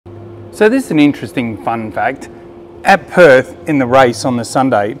So this is an interesting fun fact. At Perth in the race on the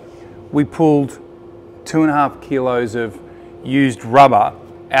Sunday, we pulled 2.5 kilos of used rubber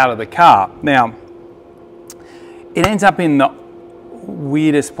out of the car. Now, it ends up in the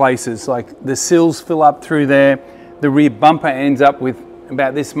weirdest places, like the sills fill up through there, the rear bumper ends up with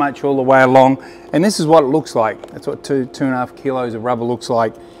about this much all the way along, and this is what it looks like. That's what 2.5 kilos of rubber looks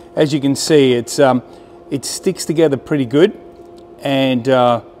like. As you can see, it sticks together pretty good, and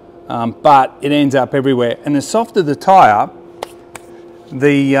but it ends up everywhere. And the softer the tire,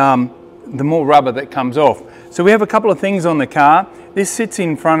 the more rubber that comes off. So we have a couple of things on the car. This sits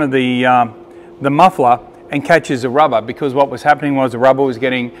in front of the muffler and catches the rubber, because what was happening was the rubber was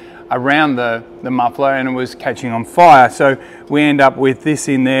getting around the muffler and it was catching on fire. So we end up with this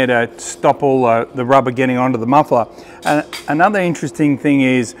in there to stop all the rubber getting onto the muffler. And another interesting thing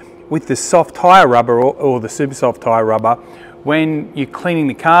is with the soft tire rubber or the super soft tire rubber, when you're cleaning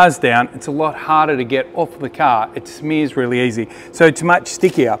the cars down, it's a lot harder to get off the car. It smears really easy. So it's much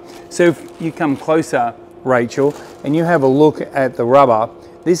stickier. So if you come closer, Rachel, and you have a look at the rubber,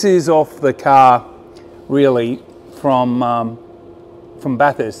 this is off the car really from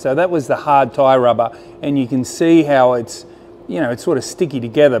Bathurst. So that was the hard tire rubber, and you can see how it's, it's sort of sticky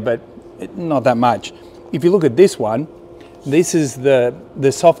together, but not that much. If you look at this one, this is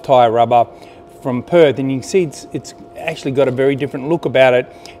the soft tire rubber from Perth, and you can see it's actually got a very different look about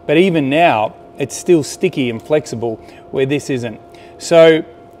it, but even now it's still sticky and flexible where this isn't. So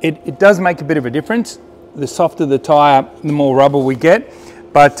it does make a bit of a difference. The softer the tire, the more rubber we get,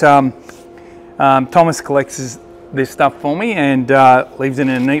 but Thomas collects this stuff for me and leaves it in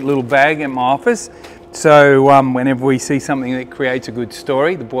a neat little bag at my office. So whenever we see something that creates a good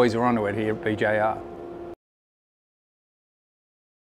story, the boys are onto it here at BJR.